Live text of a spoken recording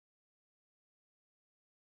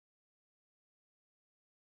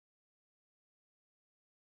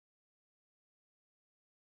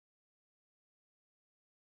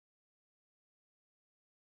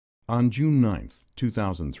On June 9,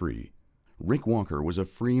 2003, Rick Walker was a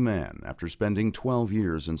free man after spending 12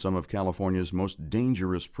 years in some of California's most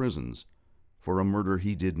dangerous prisons for a murder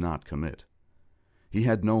he did not commit. He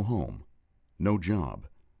had no home, no job,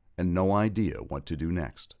 and no idea what to do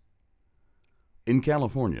next. In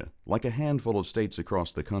California, like a handful of states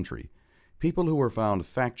across the country, people who are found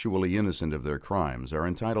factually innocent of their crimes are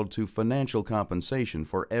entitled to financial compensation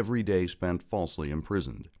for every day spent falsely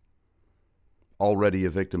imprisoned. Already a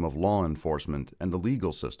victim of law enforcement and the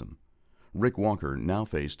legal system, Rick Walker now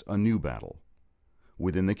faced a new battle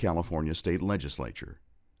within the California state legislature.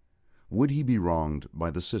 Would he be wronged by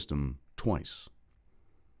the system twice?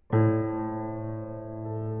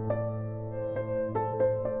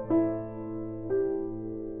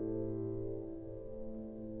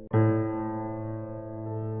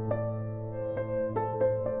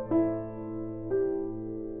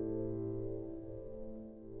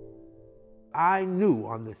 I knew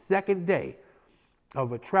on the second day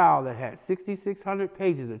of a trial that had 6,600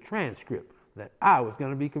 pages of transcript that I was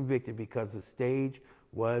going to be convicted because the stage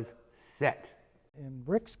was set. In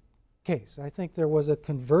Rick's case, I think there was a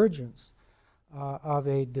convergence of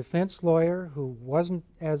a defense lawyer who wasn't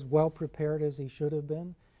as well prepared as he should have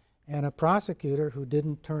been, and a prosecutor who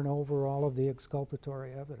didn't turn over all of the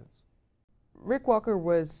exculpatory evidence. Rick Walker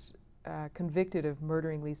was convicted of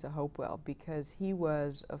murdering Lisa Hopewell because he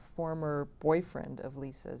was a former boyfriend of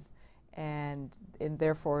Lisa's and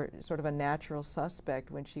therefore sort of a natural suspect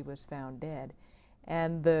when she was found dead.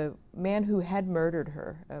 And the man who had murdered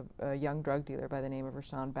her, a young drug dealer by the name of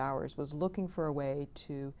Rasson Bowers, was looking for a way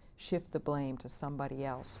to shift the blame to somebody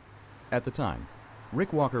else. At the time,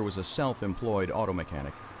 Rick Walker was a self-employed auto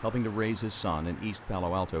mechanic helping to raise his son in East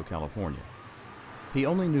Palo Alto, California. He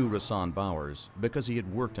only knew Rasson Bowers because he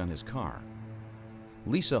had worked on his car.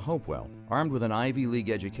 Lisa Hopewell, armed with an Ivy League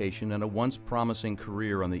education and a once promising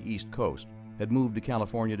career on the East Coast, had moved to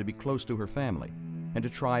California to be close to her family and to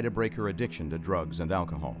try to break her addiction to drugs and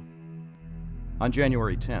alcohol. On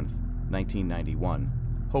January 10, 1991,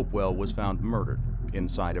 Hopewell was found murdered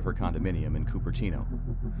inside of her condominium in Cupertino,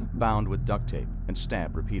 bound with duct tape and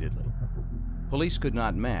stabbed repeatedly. Police could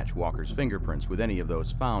not match Walker's fingerprints with any of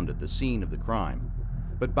those found at the scene of the crime,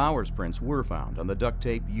 but Bowers' prints were found on the duct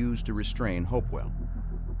tape used to restrain Hopewell.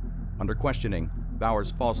 Under questioning,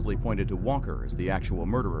 Bowers falsely pointed to Walker as the actual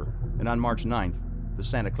murderer, and on March 9th, the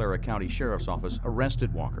Santa Clara County Sheriff's Office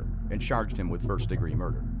arrested Walker and charged him with first-degree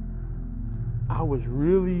murder. I was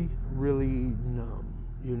really, really numb,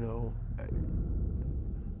 you know.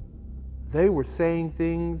 They were saying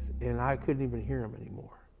things and I couldn't even hear them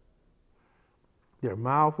anymore. Their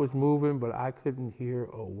mouth was moving, but I couldn't hear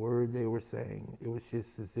a word they were saying. It was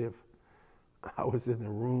just as if I was in a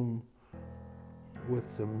room with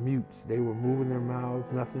some mutes. They were moving their mouths,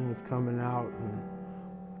 nothing was coming out,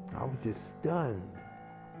 and I was just stunned.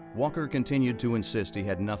 Walker continued to insist he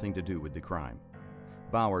had nothing to do with the crime.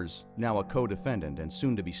 Bowers, now a co-defendant and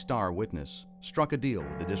soon-to-be star witness, struck a deal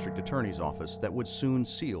with the district attorney's office that would soon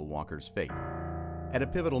seal Walker's fate. At a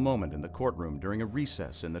pivotal moment in the courtroom during a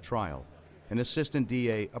recess in the trial, an assistant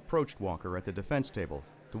DA approached Walker at the defense table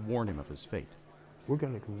to warn him of his fate. We're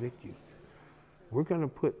going to convict you. We're going to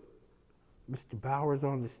put Mr. Bowers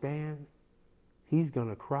on the stand. He's going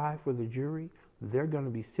to cry for the jury. They're going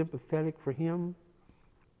to be sympathetic for him.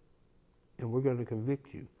 And we're going to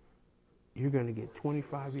convict you. You're going to get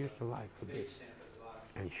 25 years to life for this.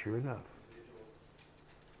 And sure enough,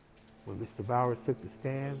 when Mr. Bowers took the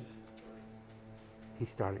stand, he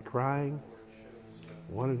started crying.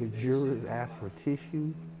 One of the jurors asked for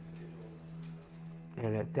tissue.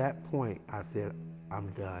 And at that point, I said, I'm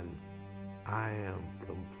done. I am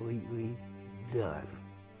completely done.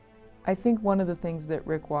 I think one of the things that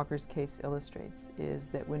Rick Walker's case illustrates is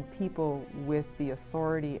that when people with the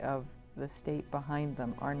authority of the state behind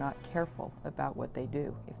them are not careful about what they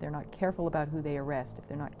do, if they're not careful about who they arrest, if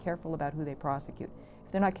they're not careful about who they prosecute,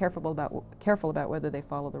 if they're not careful about whether they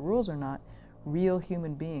follow the rules or not, real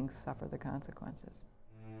human beings suffer the consequences.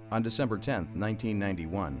 On December 10,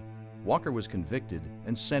 1991, Walker was convicted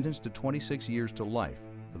and sentenced to 26 years to life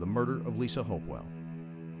for the murder of Lisa Hopewell.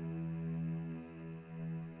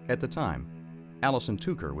 At the time, Allison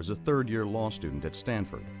Tucker was a third-year law student at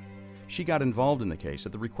Stanford. She got involved in the case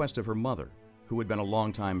at the request of her mother, who had been a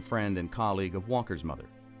longtime friend and colleague of Walker's mother.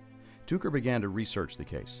 Tucker began to research the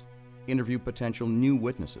case, interview potential new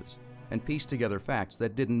witnesses, and piece together facts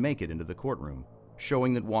that didn't make it into the courtroom,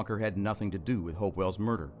 showing that Walker had nothing to do with Hopewell's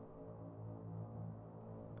murder.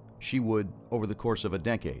 She would, over the course of a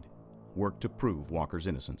decade, work to prove Walker's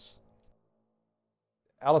innocence.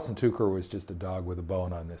 Allison Tucker was just a dog with a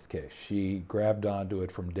bone on this case. She grabbed onto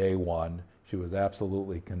it from day one. She was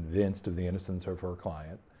absolutely convinced of the innocence of her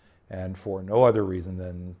client, and for no other reason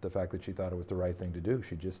than the fact that she thought it was the right thing to do.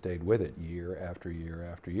 She just stayed with it year after year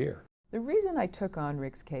after year. The reason I took on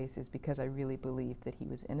Rick's case is because I really believed that he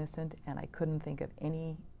was innocent, and I couldn't think of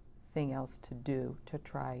anything else to do to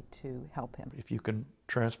try to help him. If you can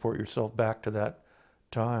transport yourself back to that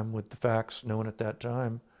time with the facts known at that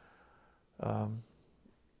time,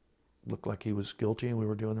 looked like he was guilty and we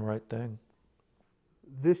were doing the right thing.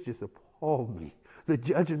 This just appalled me. The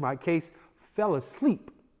judge in my case fell asleep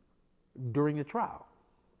during the trial.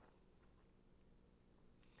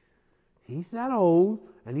 He's that old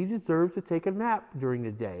and he deserves to take a nap during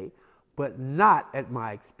the day, but not at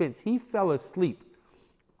my expense. He fell asleep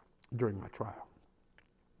during my trial.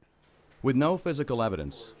 With no physical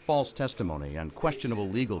evidence, false testimony, and questionable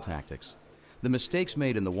legal tactics, the mistakes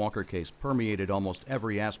made in the Walker case permeated almost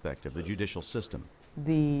every aspect of the judicial system.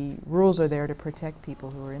 The rules are there to protect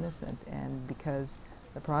people who are innocent, and because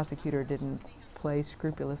the prosecutor didn't play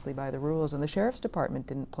scrupulously by the rules and the sheriff's department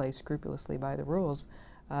didn't play scrupulously by the rules,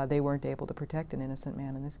 they weren't able to protect an innocent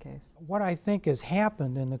man in this case. What I think has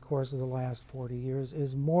happened in the course of the last 40 years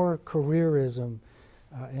is more careerism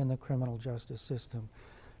in the criminal justice system.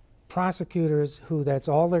 Prosecutors who that's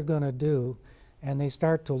all they're going to do, and they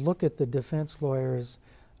start to look at the defense lawyers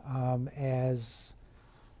as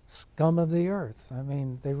scum of the earth. I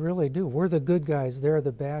mean, they really do. We're the good guys, they're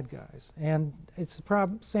the bad guys. And it's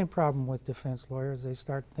the same problem with defense lawyers. They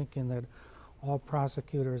start thinking that all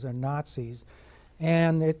prosecutors are Nazis.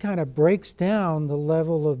 And it kind of breaks down the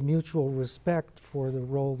level of mutual respect for the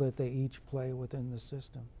role that they each play within the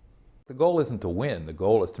system. The goal isn't to win, the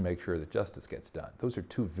goal is to make sure that justice gets done. Those are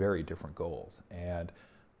two very different goals. And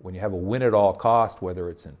when you have a win at all cost, whether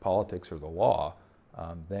it's in politics or the law,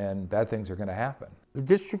 then bad things are going to happen. The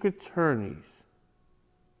district attorneys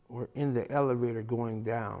were in the elevator going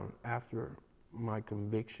down after my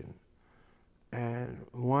conviction, and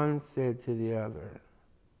one said to the other,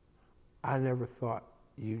 "I never thought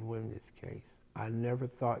you'd win this case. I never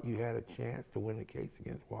thought you had a chance to win a case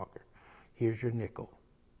against Walker. Here's your nickel."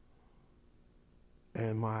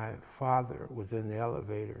 And my father was in the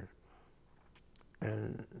elevator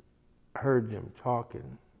and heard them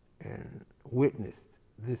talking and witnessed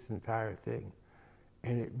this entire thing.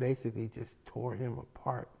 And it basically just tore him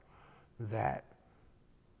apart that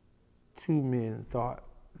two men thought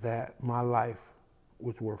that my life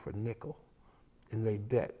was worth a nickel, and they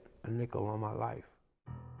bet a nickel on my life.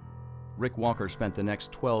 Rick Walker spent the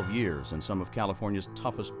next 12 years in some of California's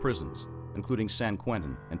toughest prisons, including San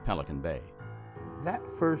Quentin and Pelican Bay. That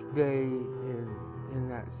first day in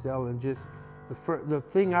that cell, and just the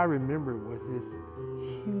thing I remember was this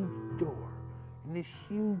huge door and this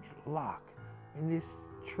huge lock and this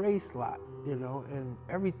tray slot, you know, and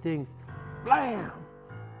everything's blam,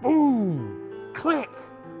 boom, click,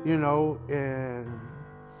 you know, and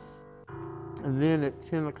then at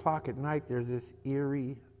 10 o'clock at night, there's this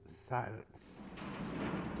eerie silence.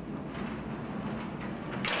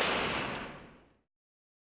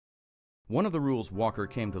 One of the rules Walker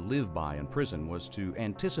came to live by in prison was to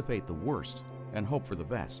anticipate the worst and hope for the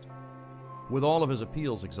best. With all of his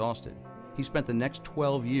appeals exhausted, he spent the next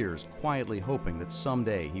 12 years quietly hoping that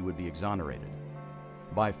someday he would be exonerated.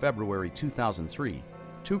 By February 2003,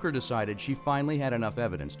 Tucker decided she finally had enough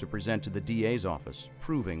evidence to present to the DA's office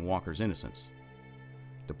proving Walker's innocence.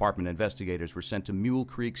 Department investigators were sent to Mule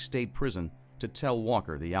Creek State Prison to tell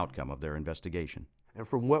Walker the outcome of their investigation. And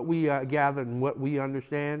from what we gathered and what we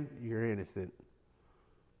understand, you're innocent.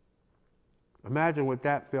 Imagine what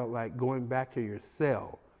that felt like, going back to your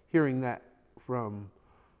cell, hearing that from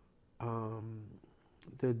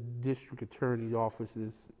the district attorney's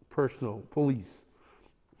office's personal police.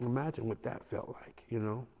 Imagine what that felt like, you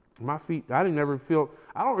know. My feet, I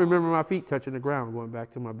don't remember my feet touching the ground going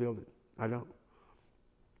back to my building. I don't.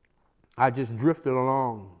 I just drifted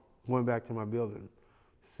along going back to my building,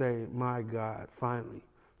 say, my God, finally,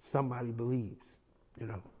 somebody believes, you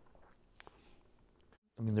know.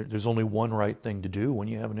 I mean, there's only one right thing to do when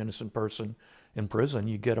you have an innocent person in prison.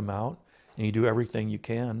 You get them out and you do everything you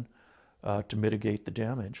can to mitigate the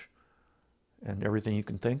damage and everything you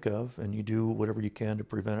can think of, and you do whatever you can to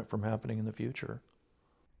prevent it from happening in the future.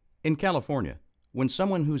 In California, when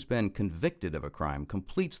someone who's been convicted of a crime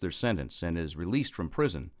completes their sentence and is released from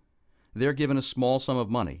prison, they're given a small sum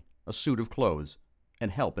of money, a suit of clothes,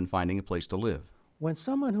 and help in finding a place to live. When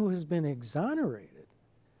someone who has been exonerated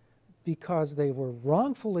because they were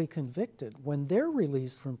wrongfully convicted, when they're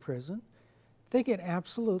released from prison, they get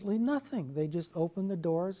absolutely nothing. They just open the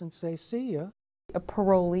doors and say, "See ya." A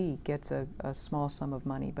parolee gets a small sum of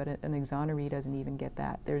money, but an exoneree doesn't even get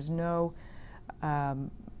that. There's no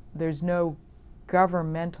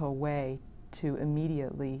governmental way to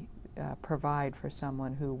immediately provide for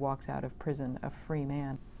someone who walks out of prison a free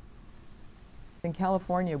man. In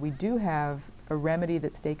California, we do have a remedy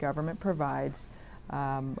that state government provides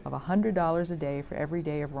of $100 a day for every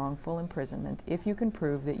day of wrongful imprisonment if you can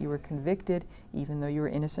prove that you were convicted, even though you were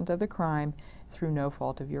innocent of the crime, through no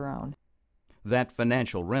fault of your own. That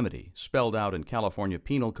financial remedy, spelled out in California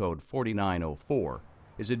Penal Code 4904,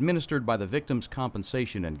 is administered by the Victims'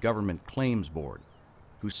 Compensation and Government Claims Board,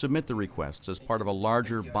 who submit the requests as part of a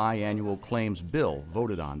larger biannual claims bill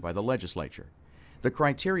voted on by the legislature. The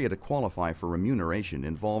criteria to qualify for remuneration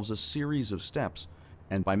involves a series of steps,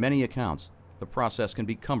 and by many accounts, the process can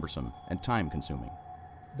be cumbersome and time-consuming.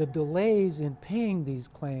 The delays in paying these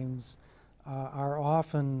claims are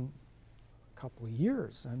often a couple of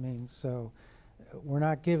years. I mean, so we're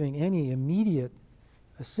not giving any immediate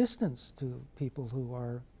assistance to people who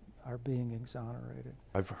are being exonerated.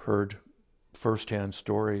 I've heard firsthand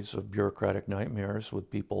stories of bureaucratic nightmares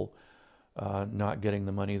with people not getting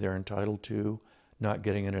the money they're entitled to, not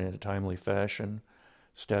getting it in a timely fashion,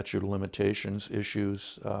 statute of limitations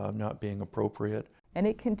issues not being appropriate. And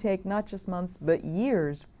it can take not just months, but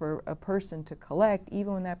years for a person to collect,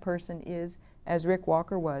 even when that person is, as Rick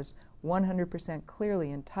Walker was, 100%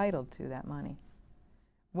 clearly entitled to that money.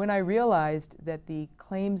 When I realized that the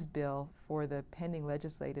claims bill for the pending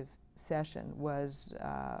legislative session was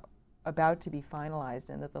about to be finalized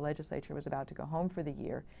and that the legislature was about to go home for the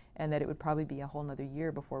year and that it would probably be a whole nother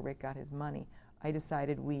year before Rick got his money, I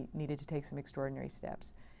decided we needed to take some extraordinary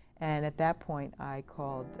steps. And at that point, I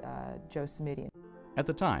called Joe Simidian. At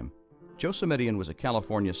the time, Joe Simidian was a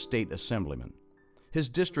California state assemblyman. His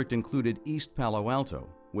district included East Palo Alto,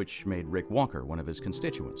 which made Rick Walker one of his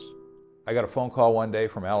constituents. I got a phone call one day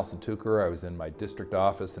from Allison Tucker. I was in my district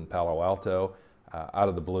office in Palo Alto. Out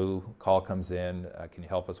of the blue, call comes in, can you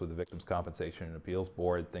help us with the Victims' Compensation and Appeals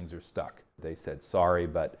Board? Things are stuck. They said, sorry,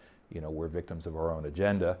 but we're victims of our own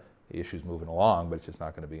agenda. The issue's moving along, but it's just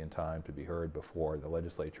not going to be in time to be heard before the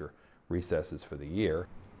legislature recesses for the year.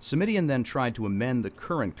 Simidian then tried to amend the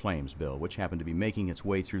current claims bill, which happened to be making its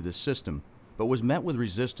way through the system, but was met with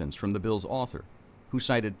resistance from the bill's author, who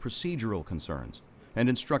cited procedural concerns and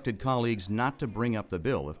instructed colleagues not to bring up the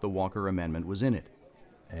bill if the Walker amendment was in it.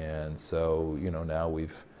 And so, now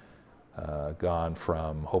we've gone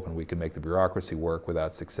from hoping we can make the bureaucracy work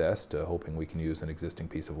without success to hoping we can use an existing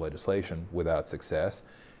piece of legislation without success.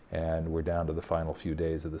 And we're down to the final few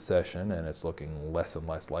days of the session, and it's looking less and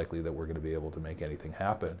less likely that we're going to be able to make anything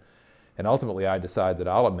happen. And ultimately, I decide that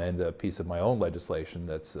I'll amend a piece of my own legislation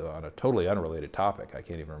that's on a totally unrelated topic. I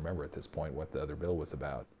can't even remember at this point what the other bill was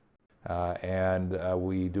about. And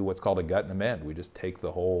we do what's called a gut and amend. We just take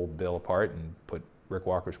the whole bill apart and put Rick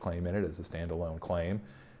Walker's claim in it as a standalone claim,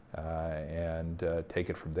 and take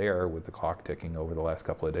it from there with the clock ticking over the last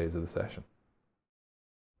couple of days of the session.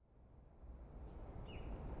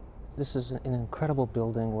 This is an incredible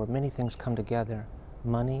building where many things come together: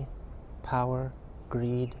 money, power,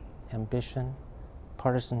 greed, ambition,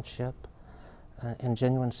 partisanship, and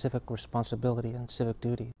genuine civic responsibility and civic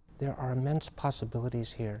duty. There are immense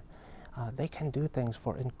possibilities here. They can do things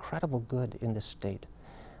for incredible good in this state.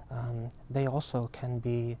 They also can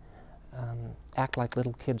be act like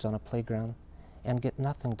little kids on a playground and get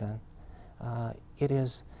nothing done.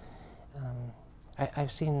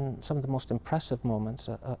 I've seen some of the most impressive moments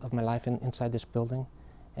of my life inside this building,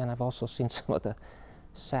 and I've also seen some of the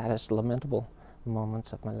saddest, lamentable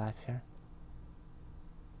moments of my life here.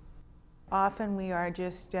 Often we are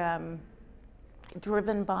just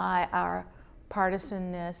driven by our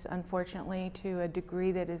partisanness, unfortunately, to a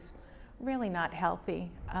degree that is really not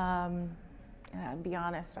healthy. And I'll be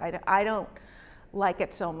honest, I don't like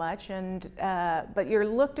it so much, but you're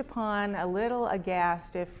looked upon a little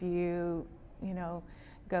aghast if you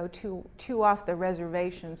go too off the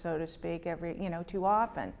reservation, so to speak, too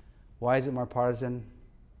often. Why is it more partisan?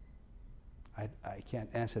 I can't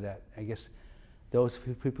answer that. I guess those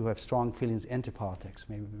people who have strong feelings into politics,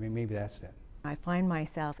 maybe that's it. I find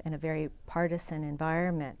myself in a very partisan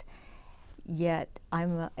environment, yet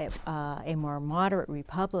I'm a more moderate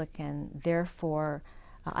Republican, therefore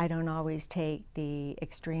I don't always take the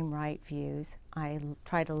extreme right views. I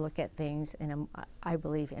try to look at things I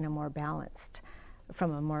believe in a more balanced,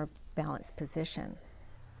 from a more balanced position.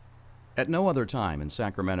 At no other time in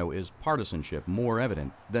Sacramento is partisanship more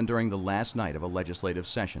evident than during the last night of a legislative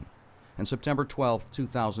session, and September 12,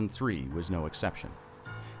 2003 was no exception.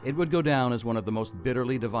 It would go down as one of the most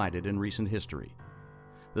bitterly divided in recent history.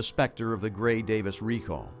 The specter of the Gray-Davis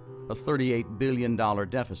recall, a $38 billion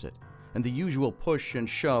deficit, and the usual push and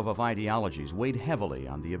shove of ideologies weighed heavily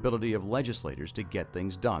on the ability of legislators to get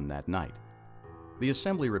things done that night. The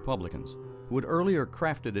Assembly Republicans, who had earlier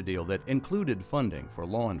crafted a deal that included funding for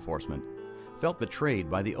law enforcement, felt betrayed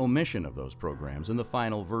by the omission of those programs in the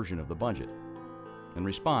final version of the budget. In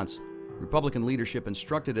response, Republican leadership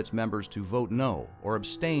instructed its members to vote no or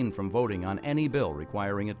abstain from voting on any bill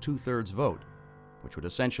requiring a two-thirds vote, which would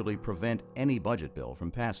essentially prevent any budget bill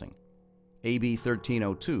from passing. AB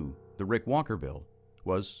 1302, the Rick Walker bill,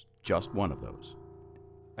 was just one of those.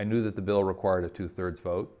 I knew that the bill required a two-thirds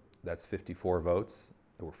vote. That's 54 votes.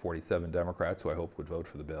 There were 47 Democrats who I hoped would vote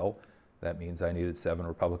for the bill. That means I needed 7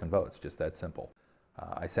 Republican votes, just that simple.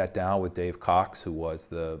 I sat down with Dave Cox, who was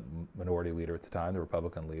the minority leader at the time, the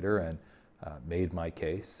Republican leader, and made my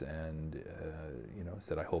case and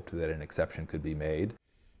said I hoped that an exception could be made.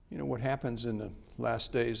 You know, what happens in the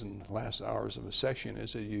last days and last hours of a session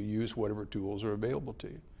is that you use whatever tools are available to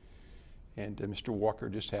you. And Mr. Walker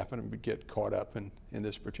just happened to get caught up in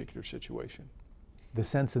this particular situation. The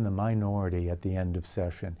sense in the minority at the end of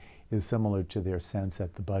session is similar to their sense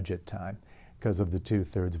at the budget time because of the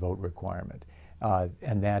two-thirds vote requirement.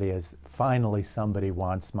 And that is, finally somebody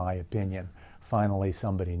wants my opinion. Finally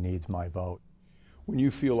somebody needs my vote. When you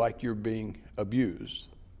feel like you're being abused,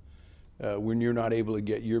 when you're not able to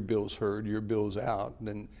get your bills heard, your bills out,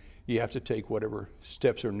 then you have to take whatever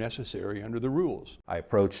steps are necessary under the rules. I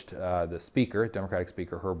approached the speaker, Democratic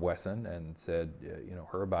Speaker Herb Wesson, and said,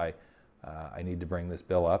 Herb, I need to bring this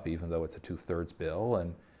bill up, even though it's a two-thirds bill.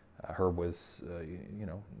 And Herb was,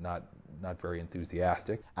 not very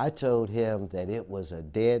enthusiastic. I told him that it was a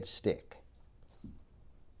dead stick.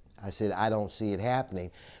 I said, I don't see it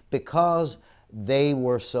happening because they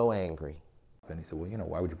were so angry. And he said, well,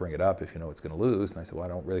 why would you bring it up if you know it's going to lose? And I said, well, I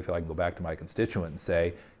don't really feel I can go back to my constituent and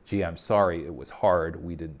say, gee, I'm sorry, it was hard,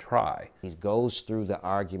 we didn't try. He goes through the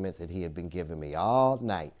argument that he had been giving me all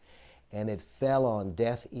night, and it fell on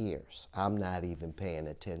deaf ears. I'm not even paying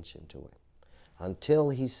attention to it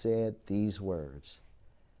until he said these words,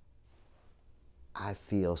 I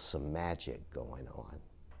feel some magic going on.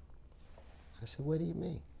 I said, what do you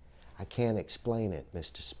mean? I can't explain it,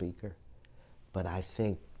 Mr. Speaker, but I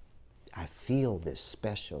feel this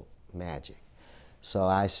special magic. So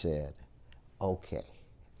I said, okay,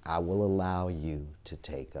 I will allow you to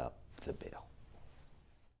take up the bill.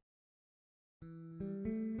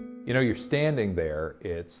 You're standing there,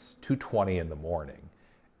 it's 2:20 in the morning,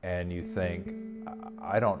 and you think,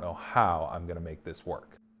 I don't know how I'm going to make this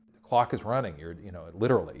work. The clock is running,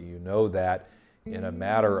 literally, that in a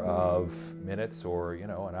matter of minutes or, an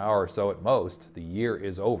hour or so at most, the year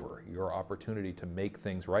is over. Your opportunity to make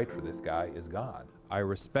things right for this guy is gone. I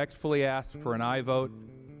respectfully ask for an aye vote.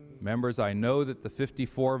 Members, I know that the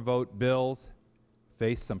 54-vote bills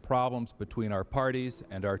face some problems between our parties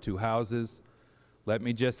and our two houses. Let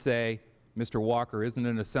me just say, Mr. Walker isn't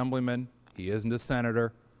an assemblyman. He isn't a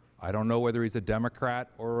senator. I don't know whether he's a Democrat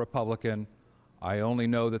or a Republican. I only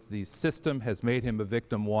know that the system has made him a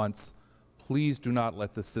victim once. Please do not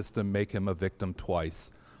let the system make him a victim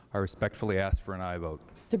twice. I respectfully ask for an aye vote.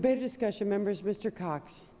 Debate or discussion, members. Mr.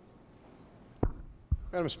 Cox.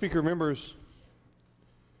 Madam Speaker, members,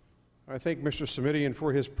 I thank Mr. Simitian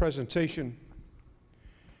for his presentation,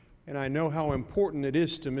 and I know how important it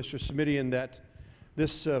is to Mr. Simitian that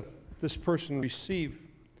this person receive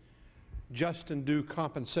just and due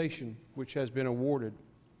compensation which has been awarded.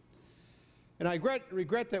 And I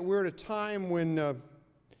regret that we're at a time when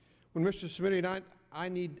Mr. Simitian, I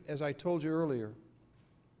need, as I told you earlier,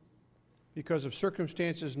 because of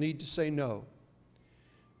circumstances, need to say no.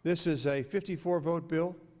 This is a 54-vote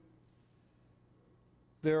bill.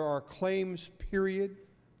 There are claims, period.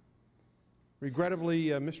 Regrettably,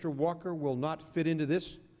 Mr. Walker will not fit into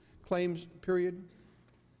this claims period.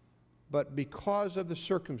 But because of the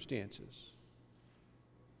circumstances,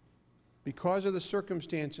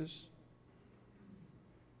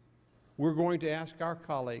 we're going to ask our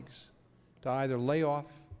colleagues to either lay off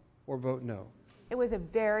or vote no. It was a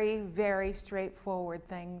very, very straightforward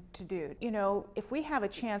thing to do. If we have a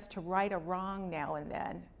chance to right a wrong now and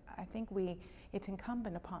then, I think it's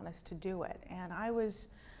incumbent upon us to do it. And I was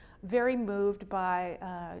very moved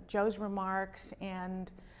by Joe's remarks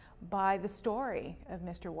and by the story of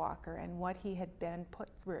Mr. Walker and what he had been put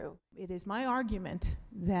through. It is my argument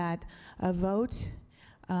that a vote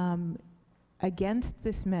against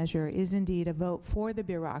this measure is indeed a vote for the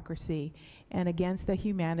bureaucracy and against the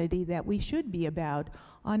humanity that we should be about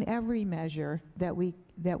on every measure that we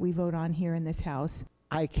vote on here in this House.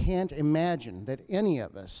 I can't imagine that any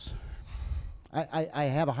of us, I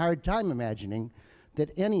have a hard time imagining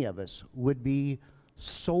that any of us would be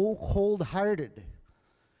so cold-hearted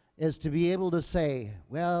as to be able to say,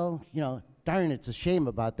 well, you know, darn, it's a shame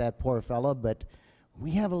about that poor fella, but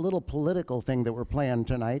we have a little political thing that we're playing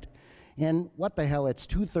tonight, and what the hell, it's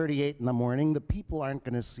 2:38 in the morning, the people aren't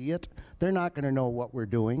going to see it, they're not going to know what we're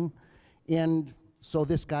doing, and so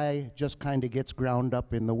this guy just kind of gets ground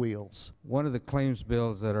up in the wheels. One of the claims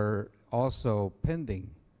bills that are also pending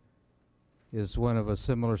is one of a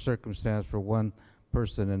similar circumstance for one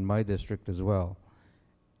person in my district as well.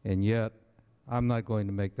 And yet, I'm not going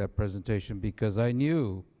to make that presentation because I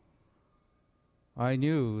knew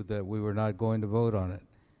that we were not going to vote on it.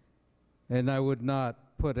 And I would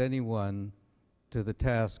not put anyone to the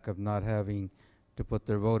task of not having to put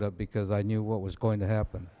their vote up because I knew what was going to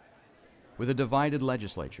happen. With a divided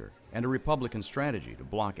legislature and a Republican strategy to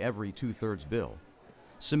block every two-thirds bill,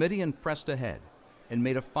 Simidian pressed ahead and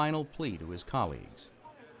made a final plea to his colleagues.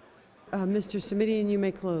 Mr. Simidian, you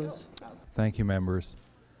may close. Thank you, members.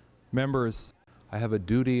 Members, I have a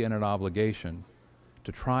duty and an obligation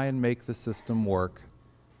to try and make the system work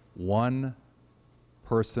one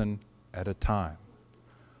person at a time.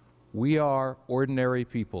 We are ordinary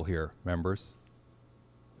people here, members,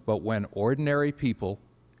 but when ordinary people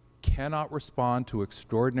cannot respond to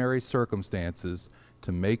extraordinary circumstances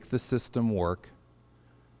to make the system work,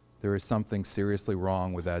 there is something seriously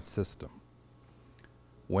wrong with that system.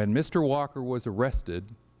 When Mr. Walker was arrested,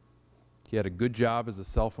 he had a good job as a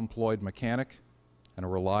self-employed mechanic and a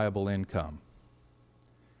reliable income.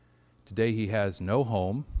 Today he has no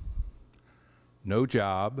home, no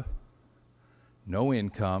job, no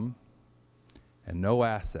income, and no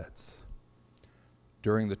assets.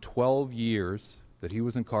 During the 12 years that he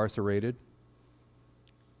was incarcerated,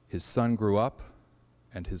 his son grew up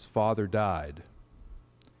and his father died.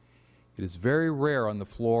 It is very rare on the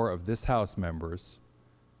floor of this House, members,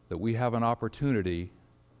 that we have an opportunity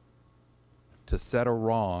to set a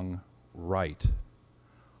wrong right.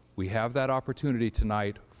 We have that opportunity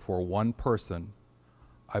tonight for one person.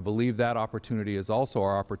 I believe that opportunity is also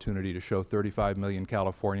our opportunity to show 35 million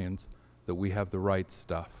Californians that we have the right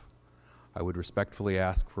stuff. I would respectfully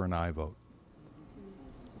ask for an aye vote.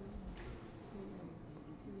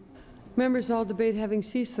 Members, all debate having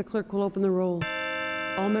ceased, the clerk will open the roll.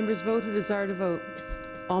 All members vote who desire to vote.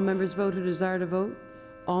 All members vote who desire to vote.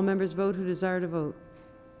 All members vote who desire to vote.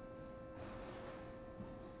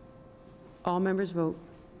 All members vote.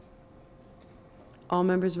 All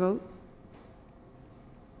members vote.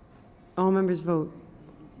 All members vote.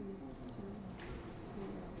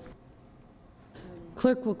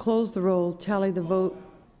 Clerk will close the roll, tally the vote.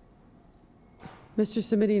 Mr.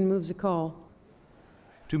 Simidian moves a call.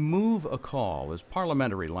 To move a call is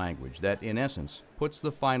parliamentary language that, in essence, puts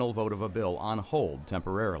the final vote of a bill on hold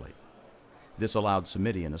temporarily. This allowed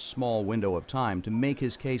Simidian a small window of time to make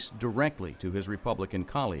his case directly to his Republican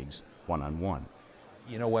colleagues, one-on-one.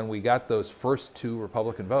 You know, when we got those first two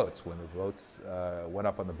Republican votes, when the votes went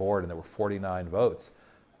up on the board and there were 49 votes,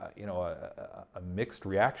 you know, a mixed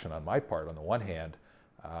reaction on my part. On the one hand,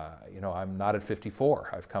 you know, I'm not at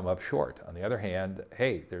 54. I've come up short. On the other hand,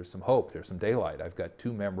 hey, there's some hope. There's some daylight. I've got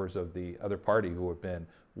two members of the other party who have been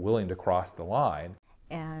willing to cross the line.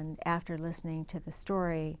 And after listening to the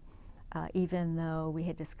story, even though we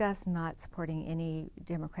had discussed not supporting any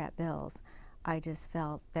Democrat bills, I just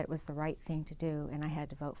felt that it was the right thing to do, and I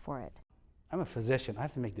had to vote for it. I'm a physician. I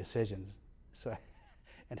have to make decisions. So,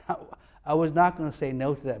 and I was not going to say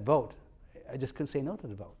no to that vote. I just couldn't say no to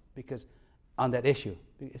the vote because on that issue,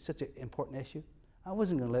 it's such an important issue. I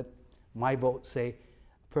wasn't going to let my vote say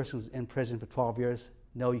a person who's in prison for 12 years,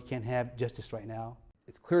 no, you can't have justice right now.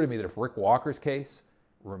 It's clear to me that if Rick Walker's case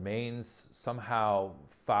remains somehow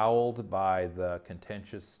fouled by the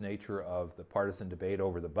contentious nature of the partisan debate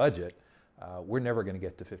over the budget, we're never going to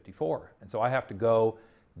get to 54. And so I have to go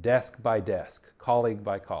desk by desk, colleague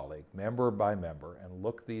by colleague, member by member, and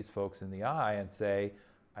look these folks in the eye and say,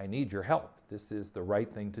 I need your help. This is the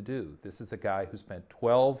right thing to do. This is a guy who spent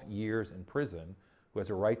 12 years in prison, who has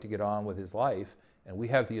a right to get on with his life, and we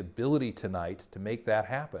have the ability tonight to make that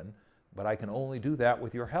happen, but I can only do that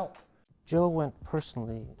with your help. Joe went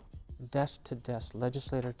personally desk to desk,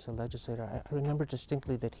 legislator to legislator. I remember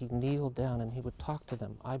distinctly that he kneeled down and he would talk to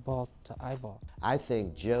them eyeball to eyeball. I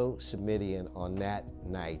think Joe Simidian on that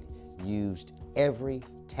night used every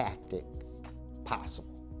tactic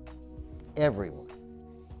possible, everyone,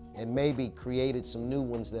 and maybe created some new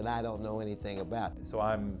ones that I don't know anything about. So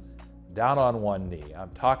I'm down on one knee, I'm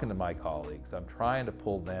talking to my colleagues, I'm trying to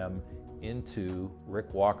pull them into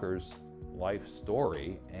Rick Walker's life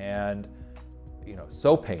story, and you know,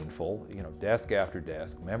 so painful, you know, desk after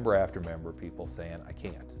desk, member after member, people saying, I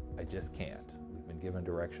can't, I just can't. We've been given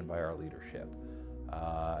direction by our leadership.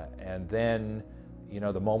 And then, you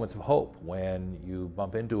know, the moments of hope when you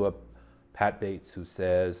bump into a Pat Bates who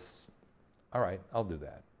says, all right, I'll do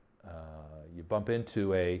that. You bump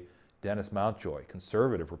into a Dennis Mountjoy,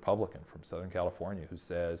 conservative Republican from Southern California, who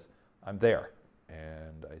says, I'm there.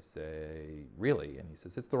 And I say, really? And he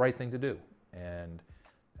says, it's the right thing to do. And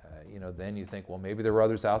you know, then you think, well, maybe there are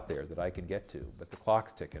others out there that I can get to, but the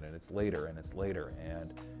clock's ticking and it's later and it's later.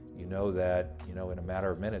 And you know that, you know, in a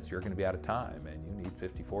matter of minutes, you're going to be out of time and you need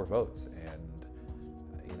 54 votes. And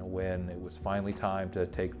you know, when it was finally time to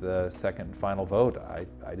take the second and final vote, I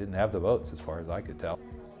didn't have the votes as far as I could tell.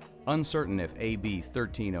 Uncertain if AB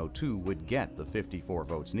 1302 would get the 54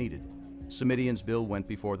 votes needed, Simitian's bill went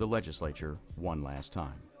before the legislature one last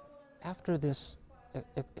time. After this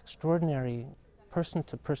extraordinary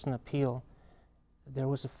person-to-person appeal, there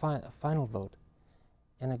was a final vote.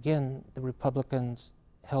 And again, the Republicans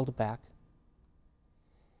held back.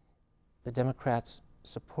 The Democrats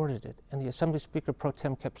supported it. And the Assembly Speaker Pro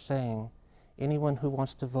Tem kept saying, anyone who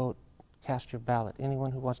wants to vote, cast your ballot.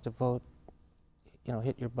 Anyone who wants to vote, you know,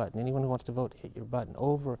 hit your button. Anyone who wants to vote, hit your button.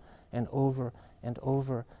 Over and over and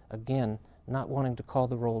over again, not wanting to call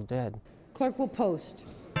the roll dead. Clerk will post.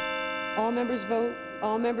 All members vote.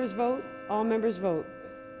 All members vote. All members vote.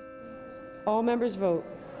 All members vote.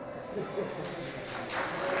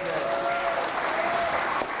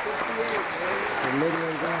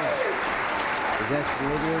 Semidian guy. Is that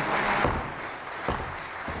Semidian?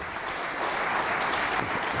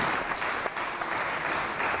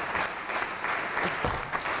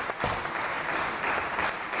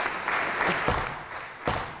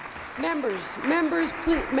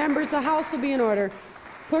 Members, the House will be in order.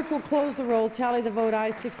 Clerk will close the roll, tally the vote,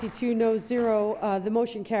 ayes 62, no 0. The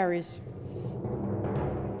motion carries.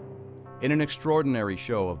 In an extraordinary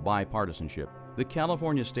show of bipartisanship, the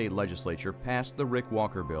California State Legislature passed the Rick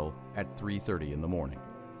Walker bill at 3:30 in the morning.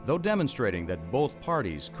 Though demonstrating that both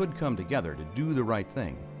parties could come together to do the right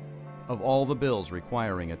thing, of all the bills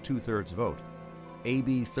requiring a 2/3 vote,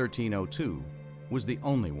 AB 1302 was the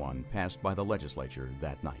only one passed by the legislature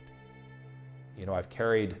that night. You know, I've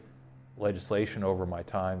carried legislation over my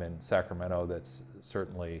time in Sacramento that's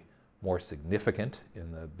certainly more significant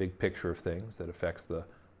in the big picture of things that affects the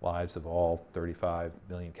lives of all 35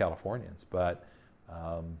 million Californians. But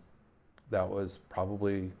that was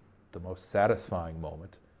probably the most satisfying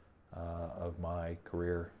moment of my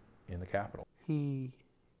career in the Capitol. He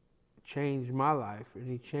changed my life, and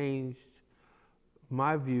he changed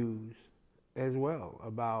my views as well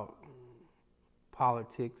about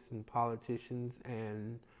politics and politicians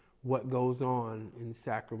and what goes on in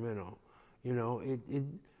Sacramento. You know,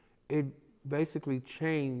 it basically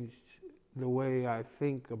changed the way I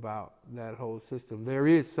think about that whole system. There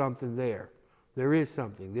is something there. There is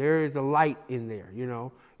something. There is a light in there, you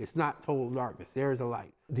know. It's not total darkness. There is a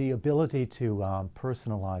light. The ability to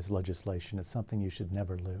personalize legislation is something you should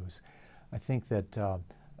never lose. I think that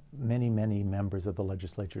many members of the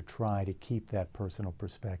legislature try to keep that personal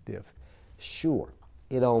perspective. Sure,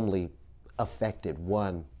 it only affected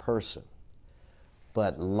one person,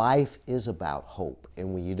 but life is about hope,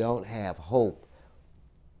 and when you don't have hope,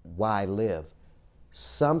 why live?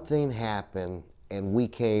 Something happened and we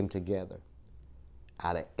came together.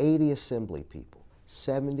 Out of 80 assembly people,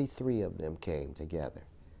 73 of them came together.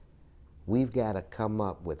 We've got to come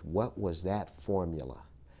up with what was that formula?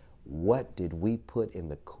 What did we put in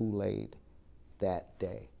the Kool-Aid that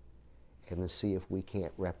day? And to see if we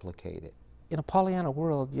can't replicate it. In a Pollyanna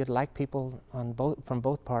world, you'd like people from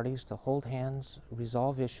both parties to hold hands,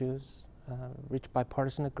 resolve issues, reach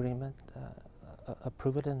bipartisan agreement,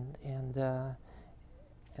 approve it, and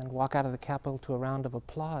walk out of the Capitol to a round of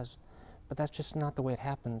applause. But that's just not the way it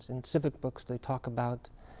happens. In civic books, they talk about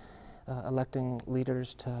electing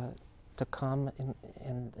leaders to come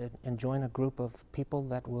and join a group of people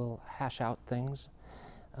that will hash out things.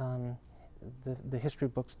 The history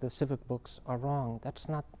books, the civic books are wrong. That's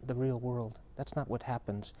not the real world. That's not what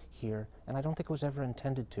happens here, and I don't think it was ever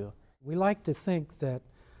intended to. We like to think that,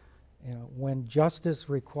 you know, when justice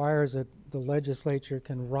requires it, the legislature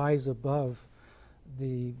can rise above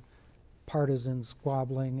the partisan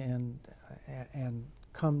squabbling and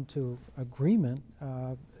come to agreement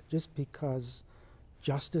just because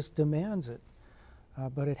justice demands it.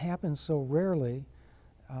 But it happens so rarely.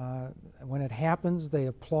 When it happens, they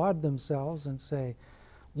applaud themselves and say,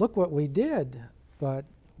 look what we did. But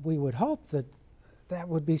we would hope that that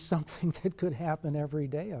would be something that could happen every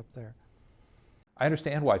day up there. I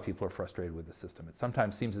understand why people are frustrated with the system. It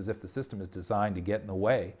sometimes seems as if the system is designed to get in the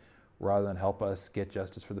way rather than help us get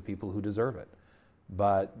justice for the people who deserve it.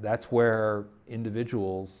 But that's where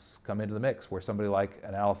individuals come into the mix, where somebody like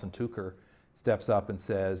an Allison Tucker steps up and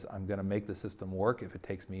says, I'm going to make the system work if it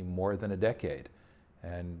takes me more than a decade.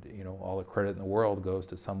 And you know, all the credit in the world goes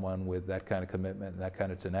to someone with that kind of commitment and that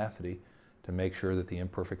kind of tenacity to make sure that the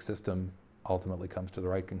imperfect system ultimately comes to the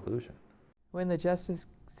right conclusion. When the justice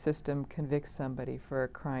system convicts somebody for a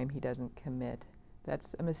crime he doesn't commit,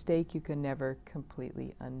 that's a mistake you can never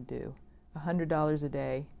completely undo. $100 a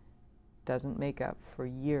day doesn't make up for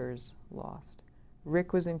years lost.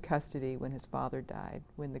 Rick was in custody when his father died,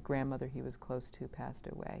 when the grandmother he was close to passed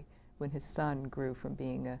away, when his son grew from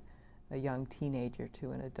being a young teenager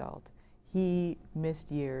to an adult. He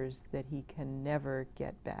missed years that he can never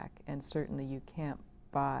get back, and certainly you can't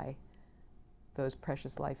buy those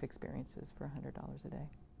precious life experiences for $100 a day.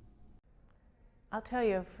 I'll tell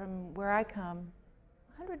you, from where I come,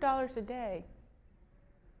 $100 a day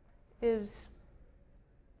is,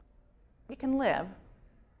 you can live,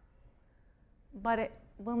 but it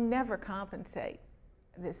will never compensate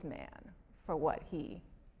this man for what he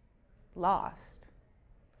lost.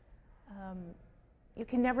 You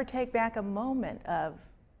can never take back a moment of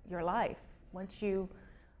your life. Once you've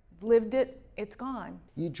lived it, it's gone.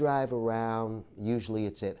 You drive around, usually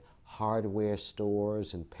it's at hardware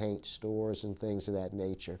stores and paint stores and things of that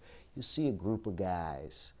nature. You see a group of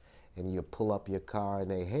guys and you pull up your car and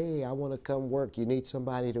they, hey, I want to come work. You need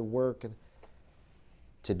somebody to work. And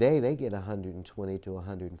today they get $120 to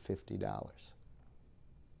 $150.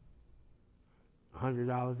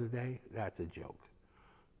 $100 a day, that's a joke.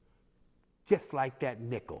 Just like that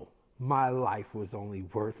nickel, my life was only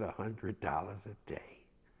worth $100 a day.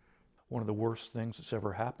 One of the worst things that's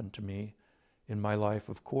ever happened to me in my life,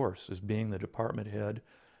 of course, is being the department head,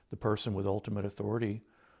 the person with ultimate authority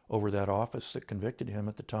over that office that convicted him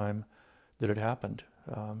at the time that it happened.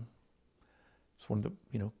 It's one of the,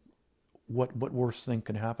 you know, what worse thing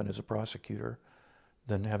can happen as a prosecutor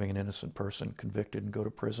than having an innocent person convicted and go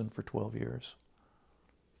to prison for 12 years?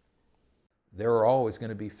 There are always going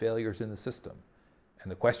to be failures in the system.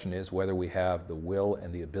 And the question is whether we have the will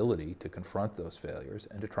and the ability to confront those failures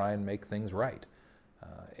and to try and make things right.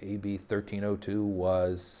 AB 1302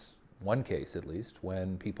 was one case, at least,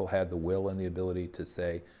 when people had the will and the ability to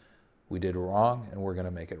say, we did wrong and we're going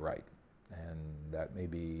to make it right. And that may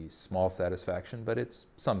be small satisfaction, but it's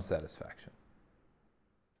some satisfaction.